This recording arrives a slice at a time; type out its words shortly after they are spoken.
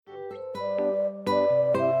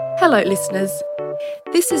Hello, listeners.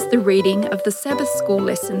 This is the reading of the Sabbath School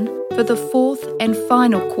lesson for the fourth and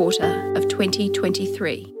final quarter of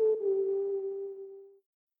 2023.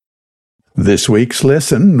 This week's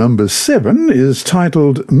lesson, number 7, is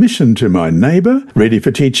titled Mission to My Neighbour, ready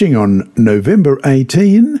for teaching on November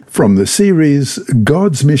 18 from the series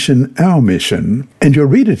God's Mission, Our Mission. And your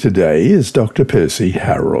reader today is Dr. Percy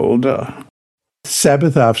Harrold.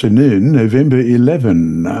 Sabbath afternoon, November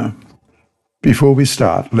 11. Before we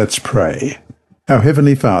start, let's pray. Our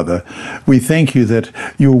Heavenly Father, we thank you that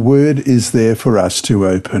your word is there for us to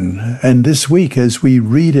open. And this week, as we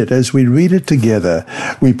read it together,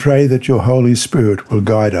 we pray that your Holy Spirit will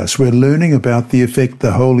guide us. We're learning about the effect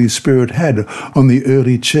the Holy Spirit had on the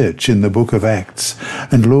early church in the book of Acts.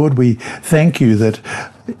 And Lord, we thank you that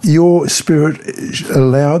your Spirit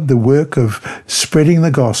allowed the work of spreading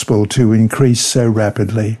the gospel to increase so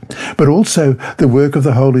rapidly, but also the work of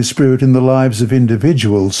the Holy Spirit in the lives of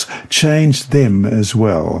individuals changed them as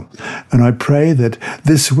well. And I pray that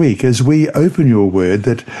this week, as we open your word,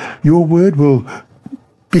 that your word will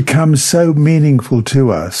become so meaningful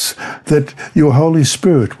to us, that your Holy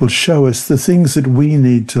Spirit will show us the things that we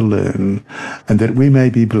need to learn, and that we may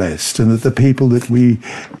be blessed, and that the people that we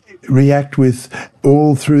react with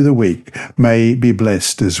all through the week may be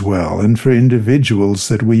blessed as well, and for individuals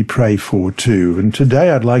that we pray for too. And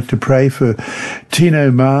today I'd like to pray for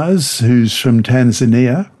Tino Mars, who's from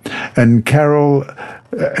Tanzania, and Carol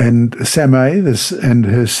and Samay and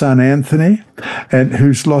her son Anthony, and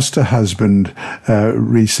who's lost a husband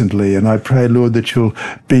recently. And I pray, Lord, that you'll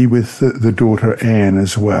be with the daughter Anne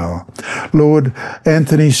as well. Lord,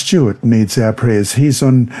 Anthony Stewart needs our prayers. He's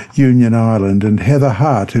on Union Island, and Heather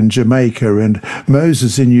Hart in Jamaica, and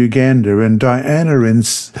Moses in Uganda, and Diana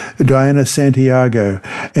Santiago,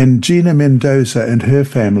 and Gina Mendoza and her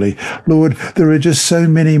family. Lord, there are just so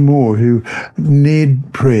many more who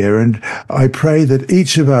need prayer, and I pray that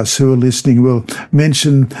each of us who are listening will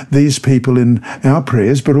mention these people in our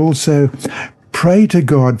prayers, but also pray to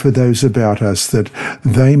God for those about us, that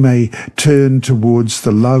they may turn towards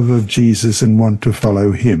the love of Jesus and want to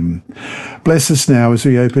follow him. Bless us now as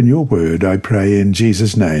we open your word, I pray in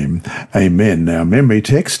Jesus' name. Amen. Our memory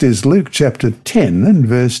text is Luke chapter 10 and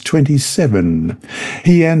verse 27.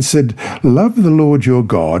 He answered, "Love the Lord your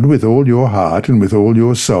God with all your heart and with all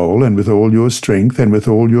your soul and with all your strength and with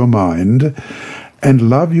all your mind, and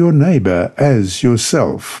love your neighbour as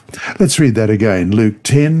yourself." Let's read that again. Luke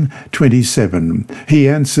 10:27. He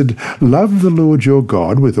answered, "Love the Lord your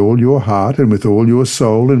God with all your heart and with all your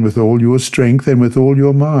soul and with all your strength and with all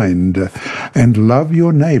your mind, and love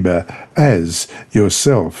your neighbour as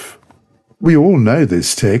yourself." We all know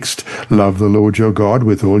this text. Love the Lord your God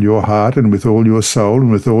with all your heart and with all your soul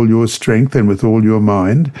and with all your strength and with all your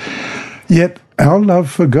mind. Yet our love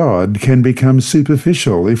for God can become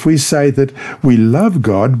superficial if we say that we love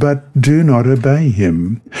God but do not obey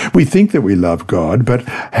him. We think that we love God, but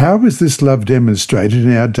how is this love demonstrated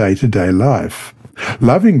in our day-to-day life?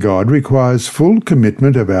 Loving God requires full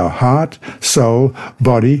commitment of our heart, soul,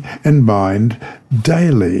 body, and mind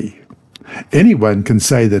daily. Anyone can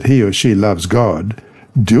say that he or she loves God.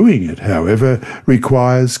 Doing it, however,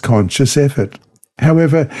 requires conscious effort.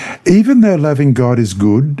 However, even though loving God is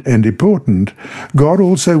good and important, God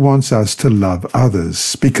also wants us to love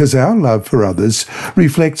others, because our love for others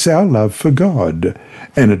reflects our love for God,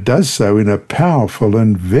 and it does so in a powerful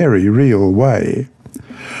and very real way.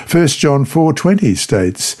 1 John 4:20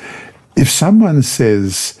 states, "If someone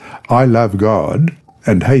says, 'I love God,'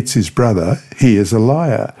 and hates his brother, he is a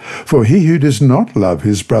liar. For he who does not love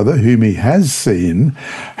his brother whom he has seen,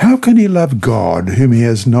 how can he love God whom he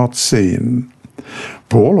has not seen?"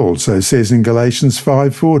 Paul also says in Galatians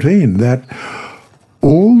 5:14 that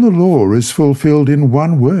all the law is fulfilled in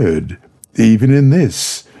one word, even in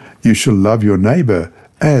this, you shall love your neighbour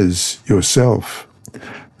as yourself.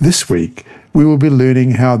 This week, we will be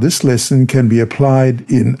learning how this lesson can be applied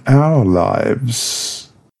in our lives.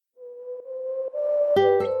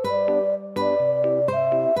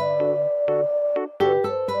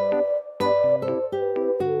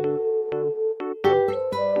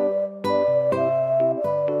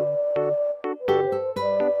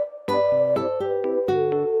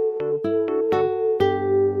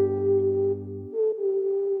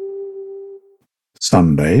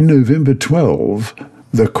 Sunday, November 12,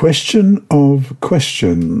 the question of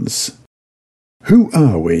questions. Who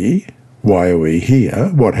are we? Why are we here?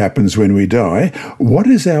 What happens when we die? What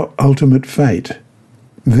is our ultimate fate?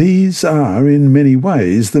 These are, in many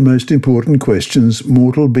ways, the most important questions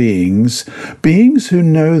mortal beings who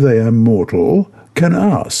know they are mortal, can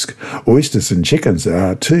ask. Oysters and chickens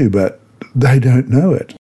are too, but they don't know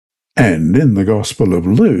it. And in the Gospel of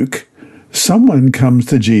Luke, someone comes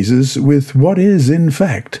to Jesus with what is, in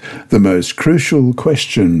fact, the most crucial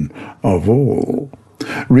question of all.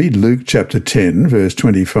 Read Luke chapter 10, verse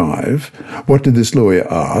 25. What did this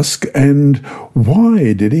lawyer ask, and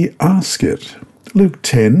why did he ask it? Luke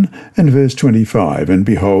 10 and verse 25. And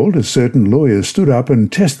behold, a certain lawyer stood up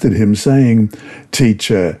and tested him, saying,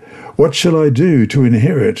 Teacher, what shall I do to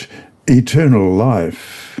inherit eternal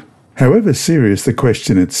life? However serious the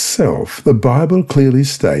question itself, the Bible clearly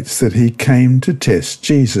states that he came to test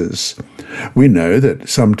Jesus. We know that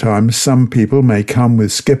sometimes some people may come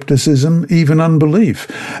with skepticism, even unbelief,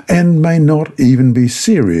 and may not even be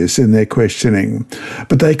serious in their questioning,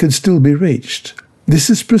 but they could still be reached. This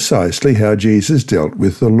is precisely how Jesus dealt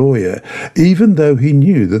with the lawyer, even though he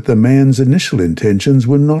knew that the man's initial intentions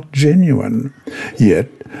were not genuine. Yet,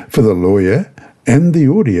 for the lawyer and the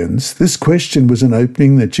audience, this question was an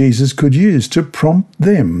opening that Jesus could use to prompt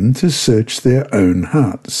them to search their own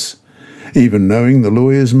hearts. Even knowing the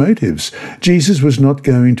lawyer's motives, Jesus was not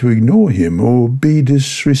going to ignore him or be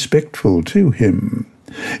disrespectful to him.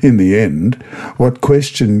 In the end, what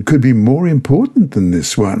question could be more important than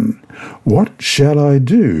this one? What shall I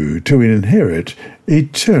do to inherit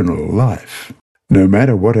eternal life? No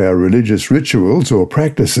matter what our religious rituals or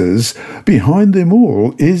practices, behind them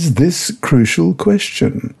all is this crucial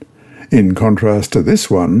question. In contrast to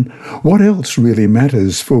this one, what else really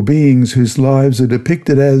matters for beings whose lives are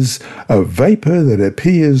depicted as a vapour that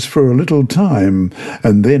appears for a little time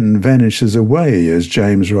and then vanishes away, as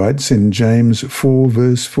James writes in James 4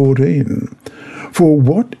 verse 14? For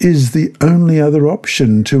what is the only other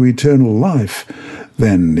option to eternal life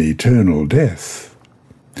than eternal death?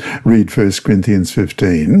 Read 1 Corinthians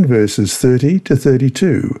 15, verses 30 to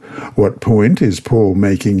 32. What point is Paul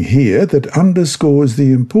making here that underscores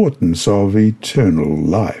the importance of eternal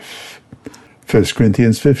life? 1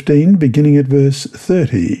 Corinthians 15, beginning at verse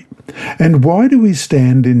 30. And why do we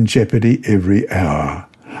stand in jeopardy every hour?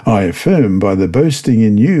 I affirm by the boasting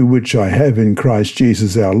in you which I have in Christ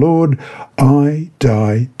Jesus our Lord, I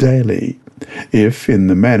die daily. If, in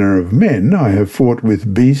the manner of men, I have fought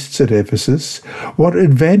with beasts at Ephesus, what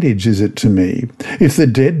advantage is it to me? If the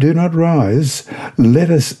dead do not rise, let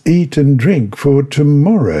us eat and drink, for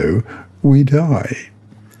tomorrow we die.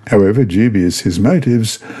 However dubious his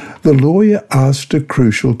motives, the lawyer asked a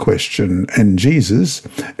crucial question, and Jesus,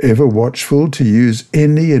 ever watchful to use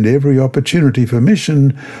any and every opportunity for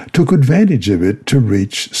mission, took advantage of it to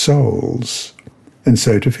reach souls. And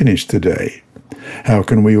so to finish today, how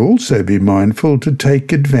can we also be mindful to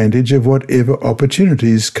take advantage of whatever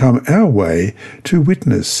opportunities come our way to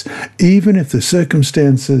witness, even if the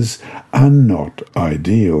circumstances are not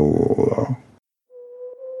ideal?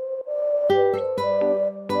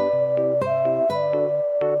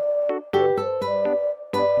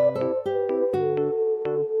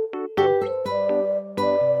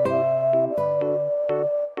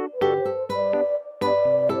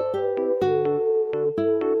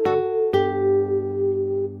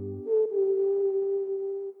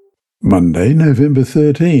 Monday, November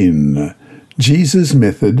 13. Jesus'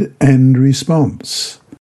 method and response.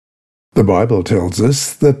 The Bible tells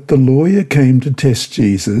us that the lawyer came to test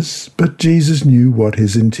Jesus, but Jesus knew what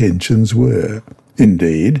his intentions were.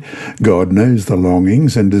 Indeed, God knows the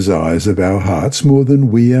longings and desires of our hearts more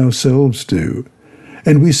than we ourselves do.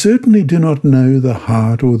 And we certainly do not know the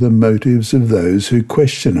heart or the motives of those who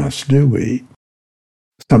question us, do we?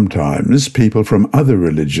 Sometimes people from other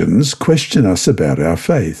religions question us about our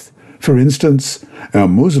faith. For instance, our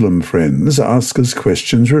Muslim friends ask us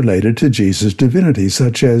questions related to Jesus' divinity,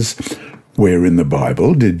 such as, where in the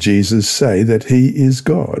Bible did Jesus say that he is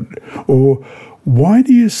God? Or, why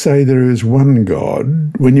do you say there is one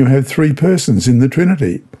God when you have three persons in the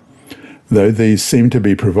Trinity? Though these seem to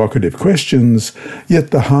be provocative questions,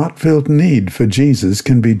 yet the heartfelt need for Jesus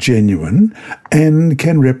can be genuine and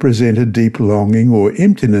can represent a deep longing or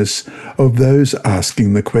emptiness of those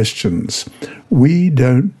asking the questions. We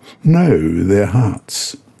don't know their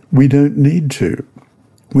hearts. We don't need to.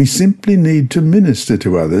 We simply need to minister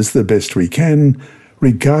to others the best we can,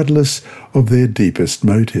 regardless of their deepest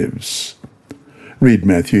motives. Read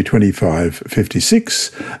Matthew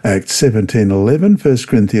 25:56, Acts 17:11, 1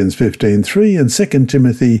 Corinthians 15:3, and 2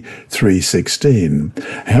 Timothy 3:16.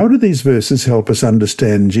 How do these verses help us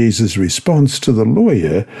understand Jesus' response to the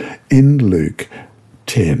lawyer in Luke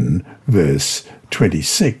 10, verse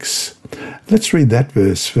 26? Let's read that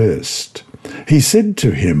verse first. He said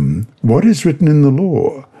to him, "What is written in the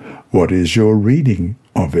law? What is your reading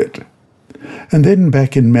of it?" And then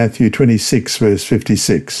back in Matthew 26, verse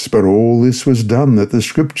 56, "But all this was done that the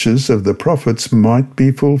scriptures of the prophets might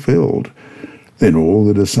be fulfilled." Then all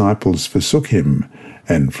the disciples forsook him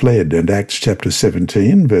and fled. And Acts chapter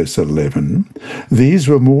 17, verse 11, these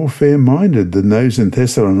were more fair-minded than those in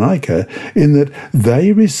Thessalonica, in that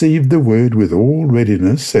they received the word with all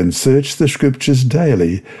readiness and searched the Scriptures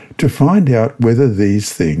daily to find out whether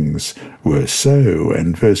these things were so.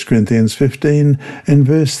 And 1 Corinthians 15 and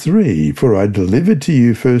verse 3, for I delivered to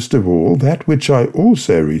you first of all that which I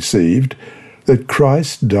also received, that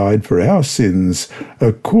Christ died for our sins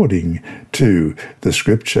according to the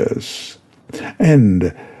Scriptures.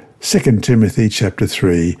 And 2 Timothy chapter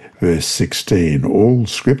 3, verse 16, all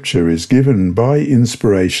Scripture is given by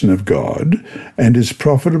inspiration of God, and is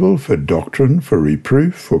profitable for doctrine, for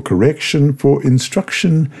reproof, for correction, for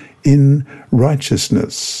instruction in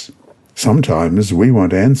righteousness. Sometimes we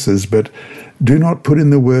want answers, but do not put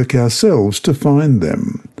in the work ourselves to find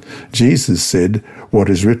them. Jesus said, what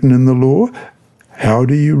is written in the law? How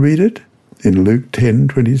do you read it? In Luke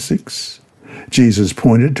 10:26. Jesus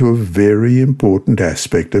pointed to a very important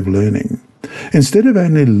aspect of learning. Instead of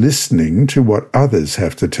only listening to what others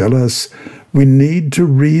have to tell us, we need to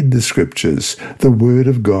read the Scriptures, the Word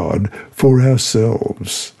of God, for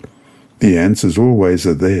ourselves. The answers always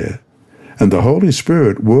are there, and the Holy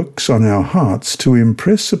Spirit works on our hearts to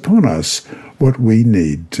impress upon us what we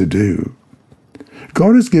need to do.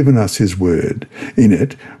 God has given us His Word. In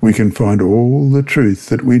it, we can find all the truth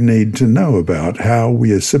that we need to know about how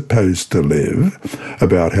we are supposed to live,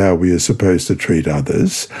 about how we are supposed to treat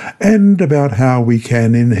others, and about how we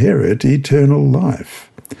can inherit eternal life.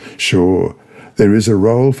 Sure, there is a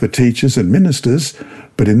role for teachers and ministers,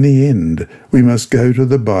 but in the end, we must go to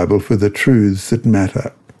the Bible for the truths that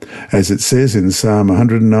matter. As it says in Psalm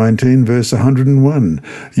 119, verse 101,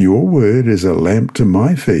 your word is a lamp to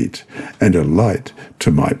my feet and a light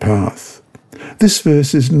to my path. This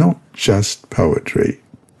verse is not just poetry.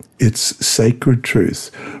 It's sacred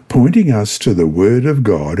truth, pointing us to the Word of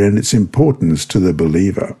God and its importance to the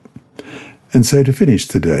believer. And so to finish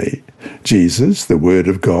today, Jesus, the Word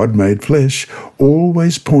of God made flesh,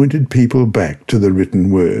 always pointed people back to the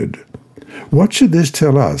written Word. What should this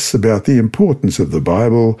tell us about the importance of the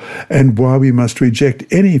Bible and why we must reject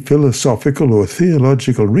any philosophical or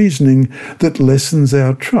theological reasoning that lessens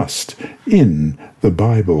our trust in the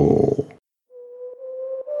Bible?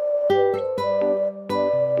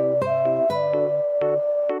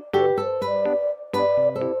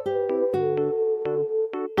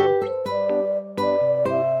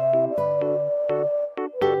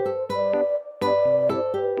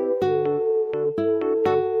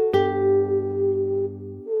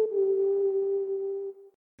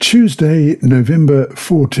 Tuesday, November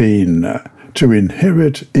 14, to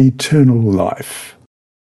inherit eternal life.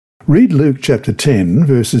 Read Luke chapter 10,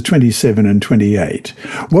 verses 27 and 28.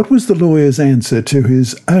 What was the lawyer's answer to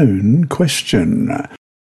his own question?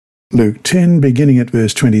 Luke 10, beginning at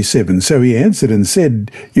verse 27. So he answered and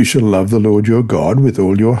said, you shall love the Lord your God with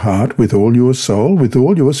all your heart, with all your soul, with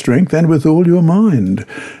all your strength, and with all your mind,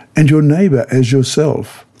 and your neighbour as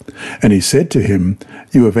yourself. And he said to him,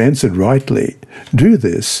 you have answered rightly. Do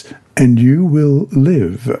this, and you will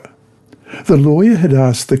live. The lawyer had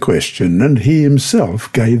asked the question, and he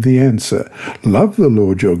himself gave the answer. Love the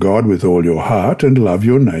Lord your God with all your heart, and love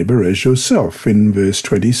your neighbour as yourself, in verse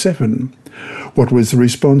 27. What was the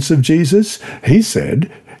response of Jesus? He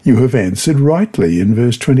said, you have answered rightly, in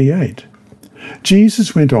verse 28.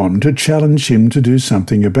 Jesus went on to challenge him to do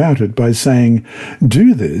something about it by saying,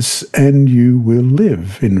 do this and you will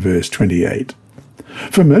live, in verse 28.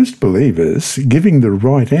 For most believers, giving the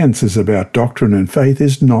right answers about doctrine and faith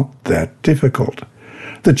is not that difficult.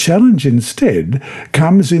 The challenge instead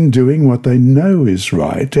comes in doing what they know is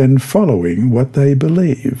right and following what they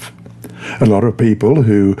believe. A lot of people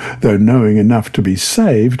who, though knowing enough to be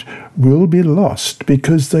saved, will be lost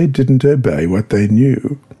because they didn't obey what they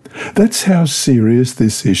knew. That's how serious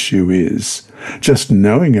this issue is. Just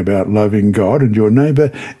knowing about loving God and your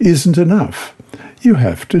neighbour isn't enough. You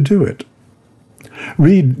have to do it.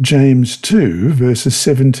 Read James 2, verses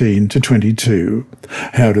 17 to 22.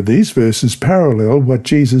 How do these verses parallel what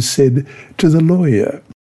Jesus said to the lawyer?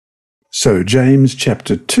 So James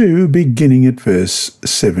chapter 2, beginning at verse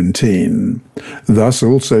 17. Thus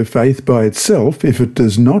also faith by itself, if it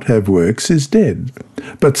does not have works, is dead.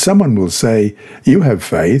 But someone will say, you have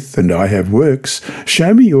faith, and I have works.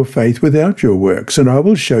 Show me your faith without your works, and I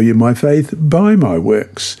will show you my faith by my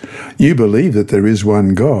works. You believe that there is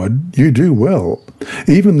one God, you do well.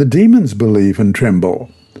 Even the demons believe and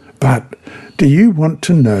tremble. But do you want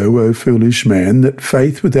to know, O foolish man, that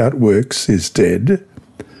faith without works is dead?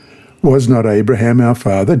 Was not Abraham our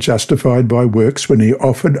father justified by works when he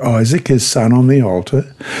offered Isaac his son on the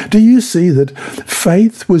altar? Do you see that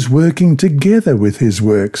faith was working together with his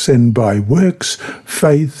works, and by works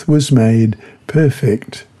faith was made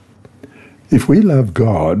perfect? If we love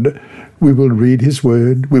God, we will read his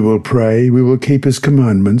word, we will pray, we will keep his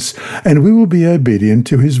commandments, and we will be obedient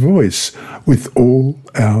to his voice with all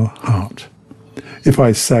our heart. If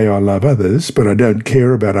I say I love others, but I don't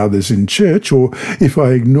care about others in church, or if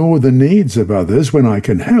I ignore the needs of others when I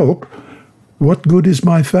can help, what good is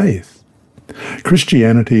my faith?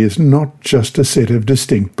 Christianity is not just a set of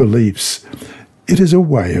distinct beliefs. It is a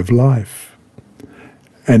way of life.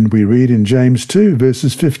 And we read in James 2,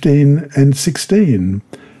 verses 15 and 16,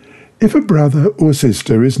 "If a brother or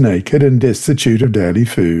sister is naked and destitute of daily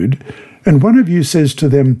food, and one of you says to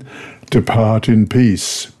them, 'Depart in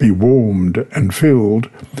peace, be warmed and filled,'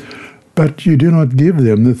 but you do not give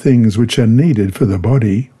them the things which are needed for the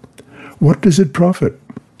body, what does it profit?"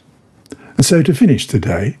 And so to finish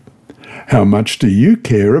today, how much do you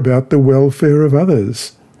care about the welfare of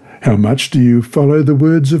others? How much do you follow the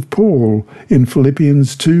words of Paul in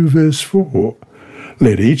Philippians 2, verse 4?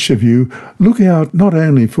 Let each of you look out not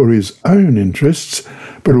only for his own interests,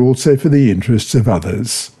 but also for the interests of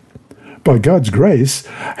others. By God's grace,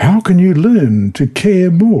 how can you learn to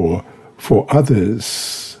care more for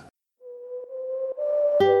others?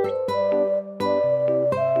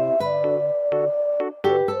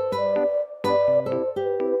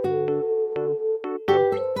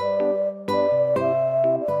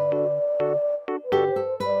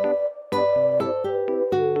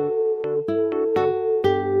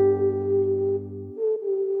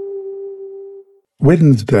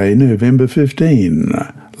 Wednesday, November 15.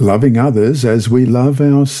 Loving others as we love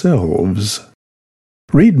ourselves.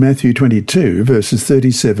 Read Matthew 22, verses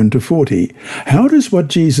 37 to 40. How does what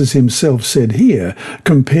Jesus himself said here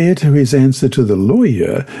compare to his answer to the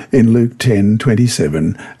lawyer in Luke 10,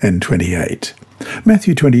 27 and 28?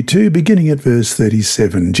 Matthew 22, beginning at verse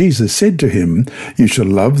 37, Jesus said to him, "You shall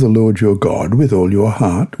love the Lord your God with all your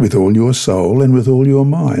heart, with all your soul, and with all your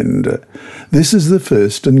mind. This is the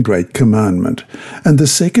first and great commandment, and the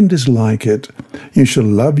second is like it. You shall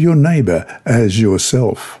love your neighbour as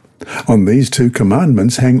yourself. On these two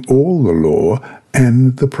commandments hang all the law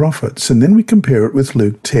and the prophets." And then we compare it with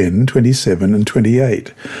Luke 10, 27 and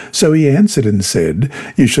 28. "So he answered and said,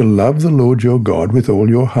 You shall love the Lord your God with all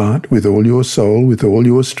your heart, with all your soul, with all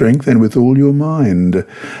your strength, and with all your mind,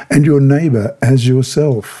 and your neighbour as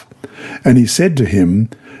yourself. And he said to him,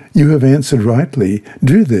 You have answered rightly.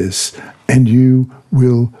 Do this, and you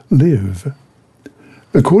will live."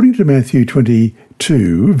 According to Matthew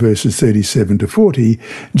 22, verses 37 to 40,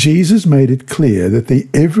 Jesus made it clear that the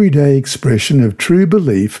everyday expression of true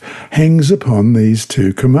belief hangs upon these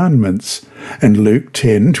two commandments. And Luke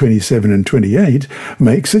 10, 27 and 28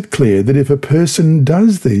 makes it clear that if a person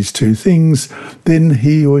does these two things, then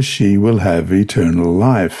he or she will have eternal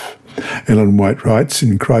life. Ellen White writes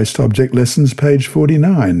in Christ Object Lessons, page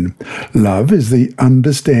 49, "Love is the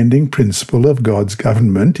understanding principle of God's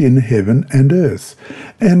government in heaven and earth,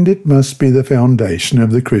 and it must be the foundation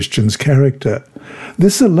of the Christian's character.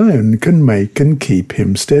 This alone can make and keep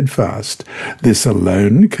him steadfast. This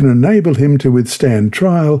alone can enable him to withstand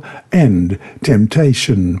trial and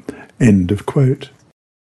temptation." End of quote.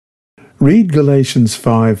 Read Galatians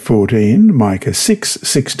 5:14, Micah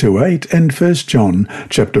 6:6-8, and 1 John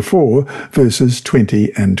chapter 4, verses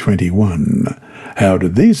 20 and 21. How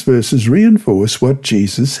did these verses reinforce what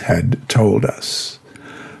Jesus had told us?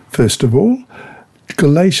 First of all,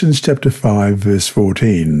 Galatians chapter 5, verse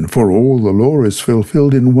 14, "For all the law is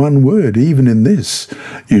fulfilled in one word, even in this,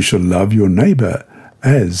 you shall love your neighbour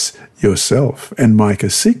as yourself." And Micah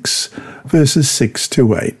 6, verses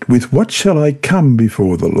 6-8, "With what shall I come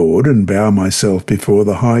before the Lord and bow myself before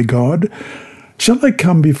the high God? Shall I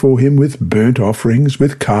come before him with burnt offerings,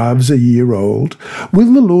 with calves a year old?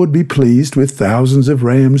 Will the Lord be pleased with thousands of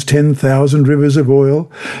rams, 10,000 rivers of oil?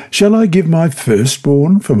 Shall I give my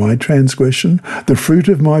firstborn for my transgression, the fruit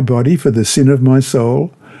of my body for the sin of my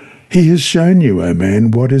soul? He has shown you, O man,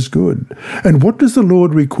 what is good. And what does the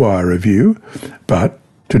Lord require of you? But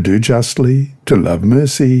to do justly, to love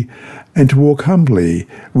mercy, and to walk humbly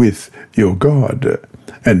with your God."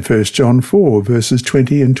 And 1 John 4, verses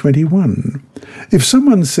 20 and 21. If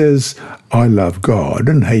someone says, "I love God,"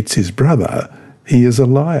 and hates his brother, he is a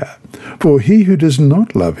liar. For he who does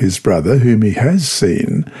not love his brother whom he has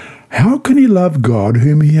seen, how can he love God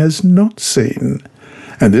whom he has not seen?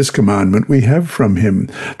 And this commandment we have from him,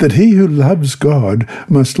 that he who loves God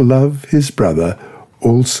must love his brother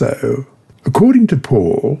also. According to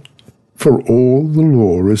Paul, For all the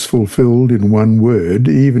law is fulfilled in one word,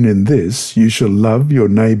 even in this, you shall love your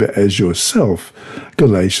neighbour as yourself.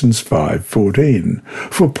 Galatians 5:14.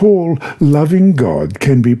 For Paul, loving God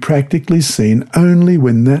can be practically seen only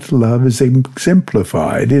when that love is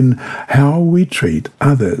exemplified in how we treat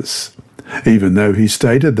others. Even though he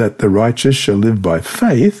stated that the righteous shall live by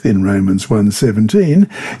faith in Romans 1:17,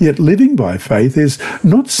 yet living by faith is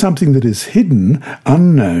not something that is hidden,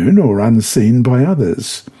 unknown, or unseen by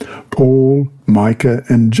others. Paul, Micah,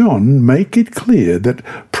 and John make it clear that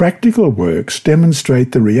practical works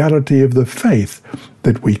demonstrate the reality of the faith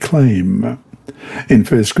that we claim. In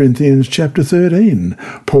 1 Corinthians chapter 13,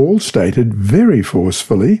 Paul stated very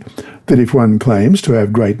forcefully that if one claims to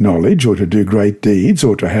have great knowledge or to do great deeds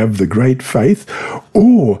or to have the great faith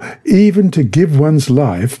or even to give one's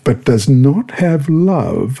life but does not have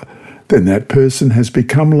love, then that person has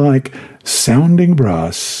become like sounding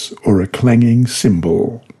brass or a clanging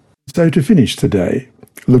cymbal. So to finish today,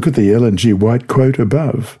 look at the Ellen G. White quote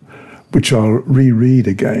above, which I'll reread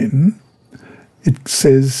again. It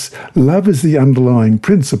says, "Love is the underlying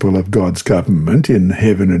principle of God's government in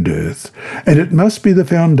heaven and earth, and it must be the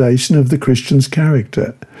foundation of the Christian's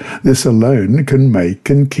character. This alone can make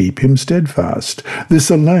and keep him steadfast. This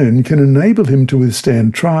alone can enable him to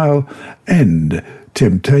withstand trial and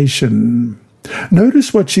temptation."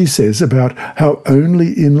 Notice what she says about how only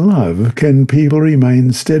in love can people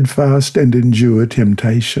remain steadfast and endure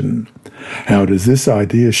temptation. How does this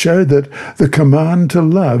idea show that the command to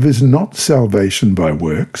love is not salvation by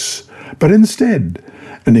works, but instead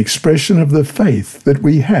an expression of the faith that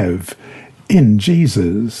we have in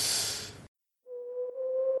Jesus?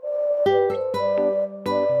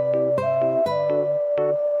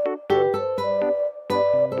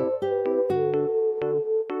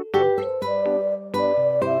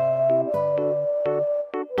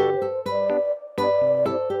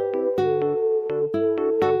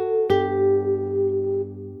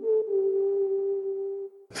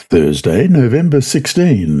 Thursday, November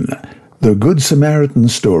 16. The Good Samaritan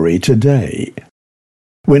story today.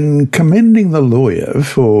 When commending the lawyer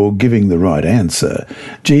for giving the right answer,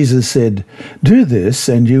 Jesus said, "Do this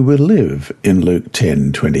and you will live," in Luke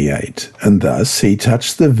 10:28, and thus he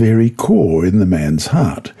touched the very core in the man's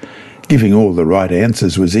heart. Giving all the right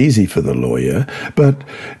answers was easy for the lawyer, but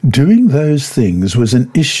doing those things was an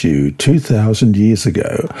issue 2,000 years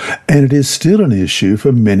ago, and it is still an issue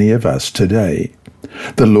for many of us today.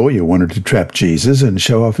 The lawyer wanted to trap Jesus and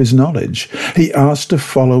show off his knowledge. He asked a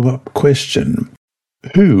follow-up question.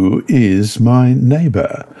 Who is my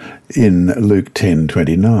neighbour? In Luke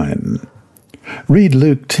 10:29. Read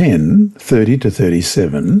Luke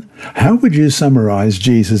 10:30-37. How would you summarize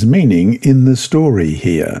Jesus' meaning in the story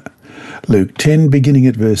here? Luke 10, beginning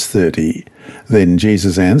at verse 30. Then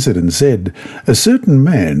Jesus answered and said, "A certain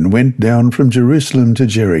man went down from Jerusalem to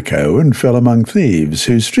Jericho and fell among thieves,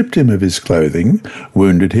 who stripped him of his clothing,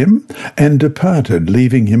 wounded him, and departed,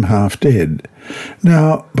 leaving him half dead.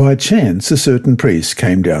 Now, by chance, a certain priest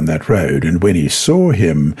came down that road, and when he saw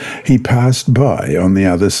him, he passed by on the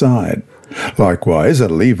other side. Likewise, a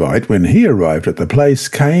Levite, when he arrived at the place,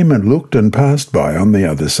 came and looked and passed by on the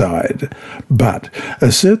other side. But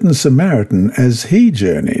a certain Samaritan, as he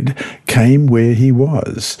journeyed, came where he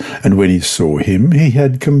was, and when he saw him, he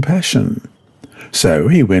had compassion. So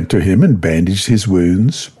he went to him and bandaged his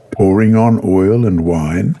wounds, pouring on oil and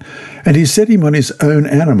wine, and he set him on his own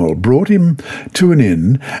animal, brought him to an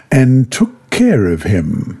inn, and took care of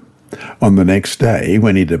him. On the next day,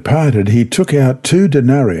 when he departed, he took out 2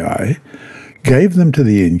 denarii, gave them to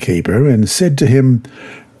the innkeeper, and said to him,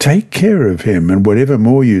 'Take care of him, and whatever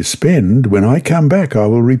more you spend, when I come back I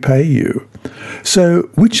will repay you.' So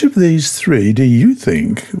which of these 3 do you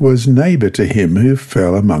think was neighbour to him who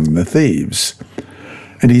fell among the thieves?"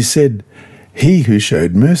 And he said, "He who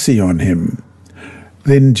showed mercy on him."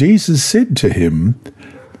 Then Jesus said to him,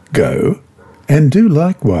 "Go and do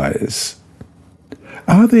likewise."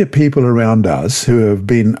 Are there people around us who have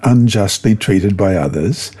been unjustly treated by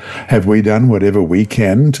others? Have we done whatever we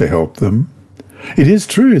can to help them? It is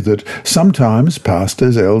true that sometimes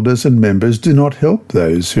pastors, elders, and members do not help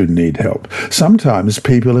those who need help. Sometimes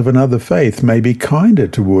people of another faith may be kinder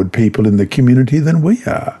toward people in the community than we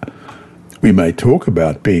are. We may talk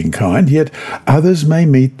about being kind, yet others may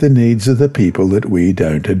meet the needs of the people that we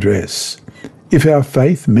don't address. If our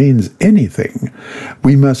faith means anything,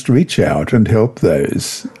 we must reach out and help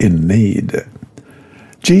those in need.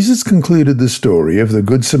 Jesus concluded the story of the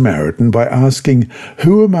Good Samaritan by asking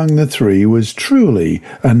who among the 3 was truly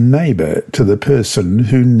a neighbour to the person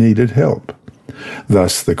who needed help.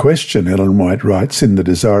 Thus the question, Ellen White writes in The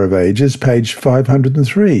Desire of Ages, page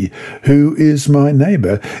 503, "Who is my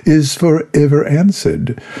neighbour?" is forever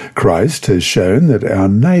answered. Christ has shown that our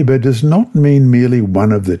neighbour does not mean merely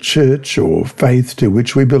one of the church or faith to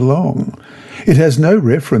which we belong. It has no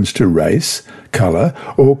reference to race, colour,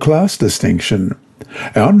 or class distinction.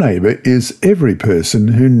 Our neighbour is every person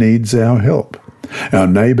who needs our help. Our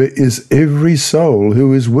neighbour is every soul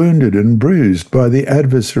who is wounded and bruised by the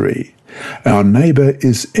adversary. Our neighbour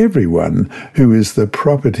is everyone who is the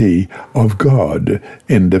property of God."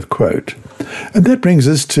 End of quote. And that brings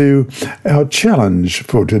us to our challenge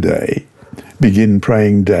for today. Begin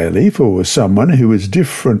praying daily for someone who is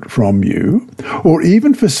different from you, or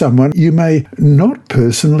even for someone you may not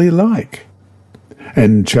personally like.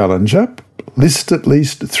 And challenge up. List at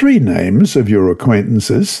least 3 names of your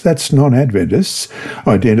acquaintances, that's non-Adventists,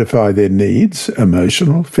 identify their needs,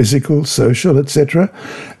 emotional, physical, social, etc.,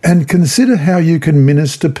 and consider how you can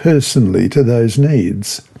minister personally to those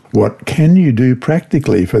needs. What can you do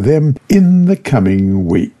practically for them in the coming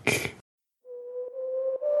week?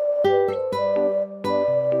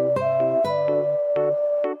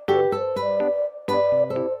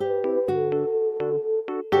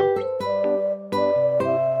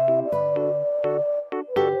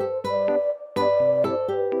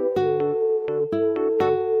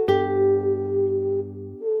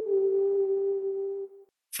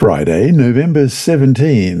 Friday, November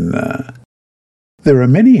 17. There are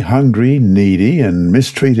many hungry, needy, and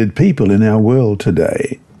mistreated people in our world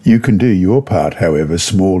today. You can do your part, however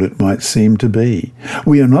small it might seem to be.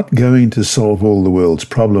 We are not going to solve all the world's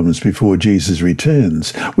problems before Jesus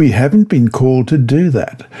returns. We haven't been called to do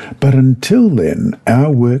that. But until then,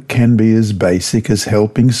 our work can be as basic as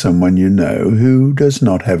helping someone you know who does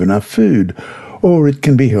not have enough food, or it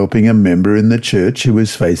can be helping a member in the church who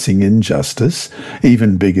is facing injustice,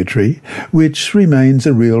 even bigotry, which remains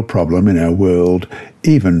a real problem in our world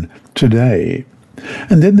even today.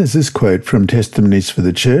 And then there's this quote from Testimonies for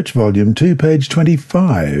the Church, Volume 2, page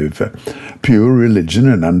 25. "Pure religion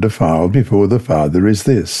and undefiled before the Father is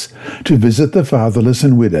this, to visit the fatherless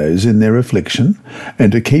and widows in their affliction,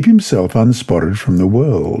 and to keep himself unspotted from the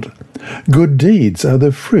world. Good deeds are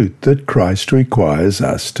the fruit that Christ requires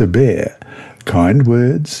us to bear. Kind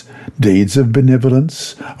words, deeds of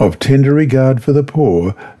benevolence, of tender regard for the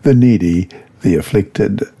poor, the needy, the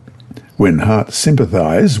afflicted. When hearts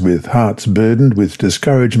sympathize with hearts burdened with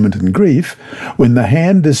discouragement and grief, when the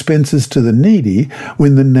hand dispenses to the needy,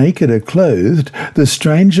 when the naked are clothed, the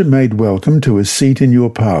stranger made welcome to a seat in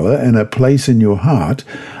your parlour and a place in your heart,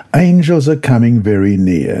 angels are coming very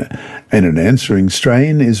near, and an answering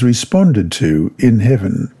strain is responded to in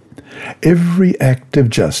heaven. Every act of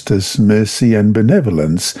justice, mercy, and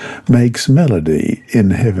benevolence makes melody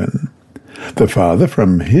in heaven. The Father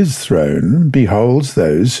from his throne beholds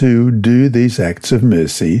those who do these acts of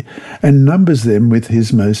mercy and numbers them with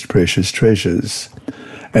his most precious treasures.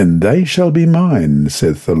 And they shall be mine,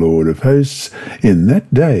 saith the Lord of hosts, in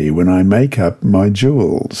that day when I make up my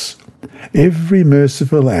jewels." Every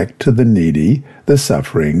merciful act to the needy, the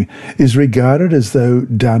suffering, is regarded as though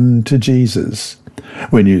done to Jesus.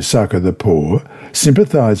 When you succour the poor,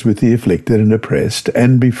 sympathize with the afflicted and oppressed,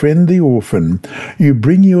 and befriend the orphan, you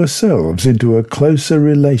bring yourselves into a closer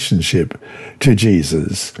relationship to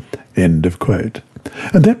Jesus. End of quote.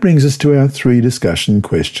 And that brings us to our 3 discussion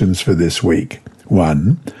questions for this week.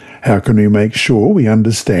 1. How can we make sure we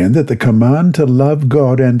understand that the command to love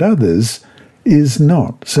God and others is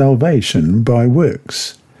not salvation by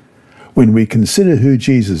works? When we consider who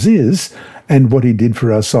Jesus is and what he did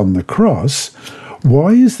for us on the cross,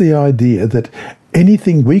 why is the idea that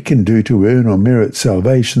anything we can do to earn or merit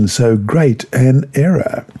salvation so great an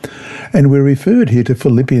error? And we're referred here to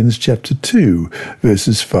Philippians chapter 2,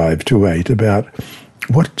 verses 5 to 8, about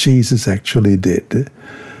what Jesus actually did.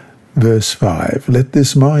 Verse 5, "Let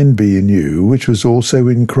this mind be in you, which was also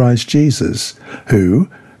in Christ Jesus, who,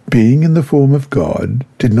 being in the form of God,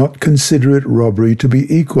 did not consider it robbery to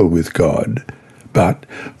be equal with God, but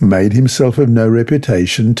made himself of no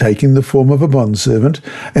reputation, taking the form of a bondservant,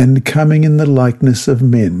 and coming in the likeness of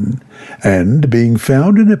men. And being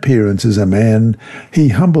found in appearance as a man, he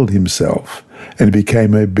humbled himself, and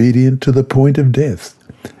became obedient to the point of death,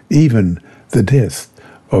 even the death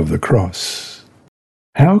of the cross."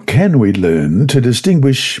 How can we learn to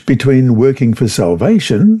distinguish between working for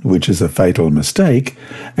salvation, which is a fatal mistake,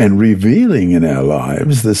 and revealing in our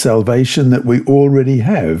lives the salvation that we already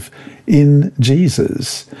have in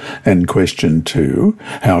Jesus? And question 2,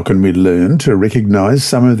 how can we learn to recognize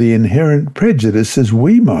some of the inherent prejudices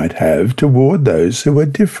we might have toward those who are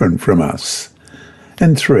different from us?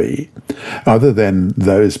 And 3. Other than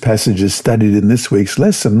those passages studied in this week's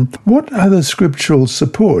lesson, what other scriptural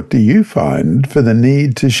support do you find for the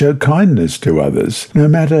need to show kindness to others, no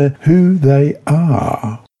matter who they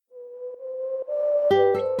are?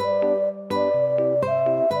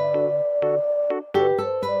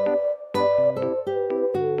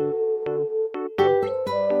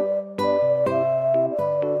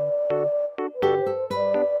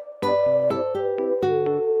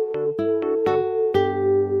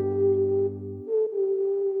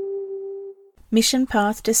 Mission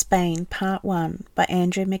Path to Spain, Part 1, by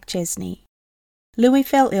Andrew McChesney. Louis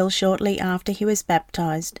fell ill shortly after he was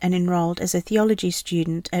baptized and enrolled as a theology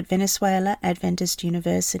student at Venezuela Adventist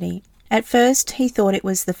University. At first he thought it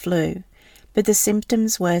was the flu, but the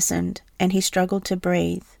symptoms worsened and he struggled to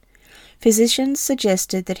breathe. Physicians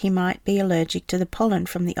suggested that he might be allergic to the pollen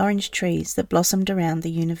from the orange trees that blossomed around the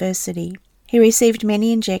university. He received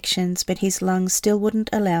many injections, but his lungs still wouldn't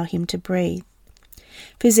allow him to breathe.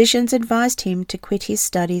 Physicians advised him to quit his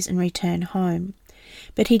studies and return home,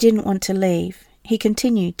 but he didn't want to leave. He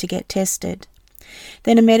continued to get tested.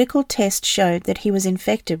 Then a medical test showed that he was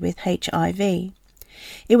infected with HIV.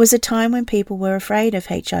 It was a time when people were afraid of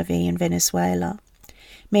HIV in Venezuela.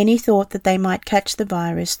 Many thought that they might catch the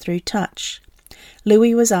virus through touch.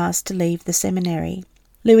 Louis was asked to leave the seminary.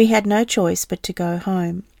 Louis had no choice but to go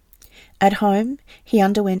home. At home, he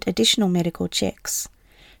underwent additional medical checks.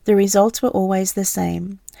 The results were always the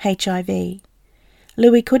same, HIV.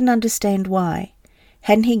 Louis couldn't understand why.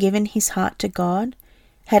 Hadn't he given his heart to God?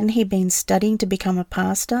 Hadn't he been studying to become a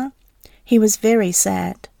pastor? He was very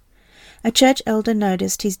sad. A church elder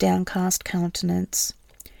noticed his downcast countenance.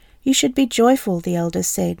 "You should be joyful," the elder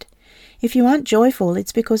said. "If you aren't joyful,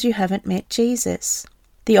 it's because you haven't met Jesus."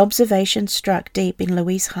 The observation struck deep in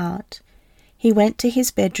Louis's heart. He went to his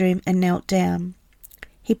bedroom and knelt down.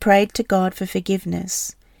 He prayed to God for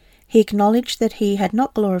forgiveness. He acknowledged that he had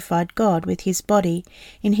not glorified God with his body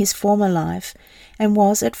in his former life and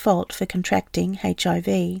was at fault for contracting HIV.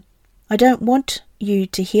 "I don't want you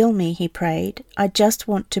to heal me," he prayed. "I just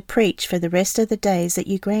want to preach for the rest of the days that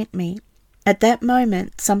you grant me." At that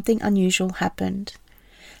moment, something unusual happened.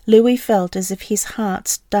 Louis felt as if his heart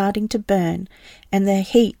starting to burn and the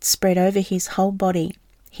heat spread over his whole body.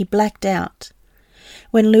 He blacked out.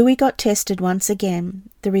 When Louis got tested once again,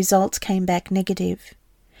 the results came back negative.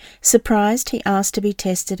 Surprised, he asked to be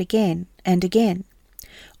tested again and again.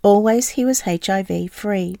 Always he was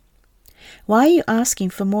HIV-free. "Why are you asking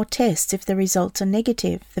for more tests if the results are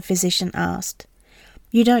negative?" the physician asked.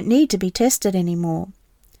 "You don't need to be tested anymore."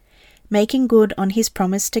 Making good on his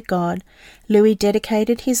promise to God, Louis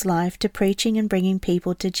dedicated his life to preaching and bringing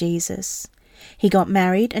people to Jesus. He got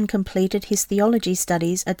married and completed his theology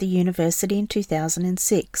studies at the university in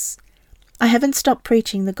 2006. "I haven't stopped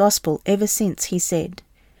preaching the gospel ever since," he said.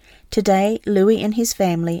 Today, Louis and his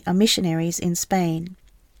family are missionaries in Spain.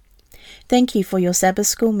 Thank you for your Sabbath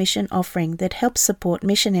School mission offering that helps support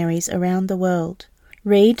missionaries around the world.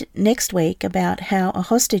 Read next week about how a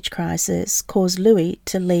hostage crisis caused Louis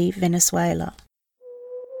to leave Venezuela.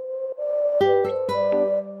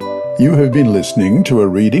 You have been listening to a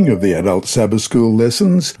reading of the Adult Sabbath School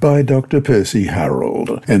lessons by Dr. Percy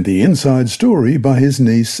Harrold and the inside story by his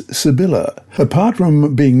niece Sibylla. Apart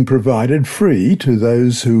from being provided free to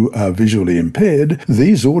those who are visually impaired,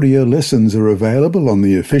 these audio lessons are available on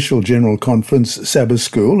the official General Conference Sabbath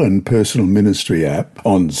School and Personal Ministry app,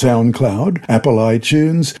 on SoundCloud, Apple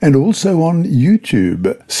iTunes, and also on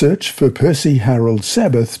YouTube. Search for Percy Harrold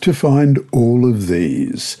Sabbath to find all of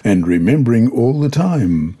these. And remembering all the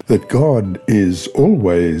time that God is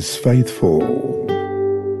always faithful.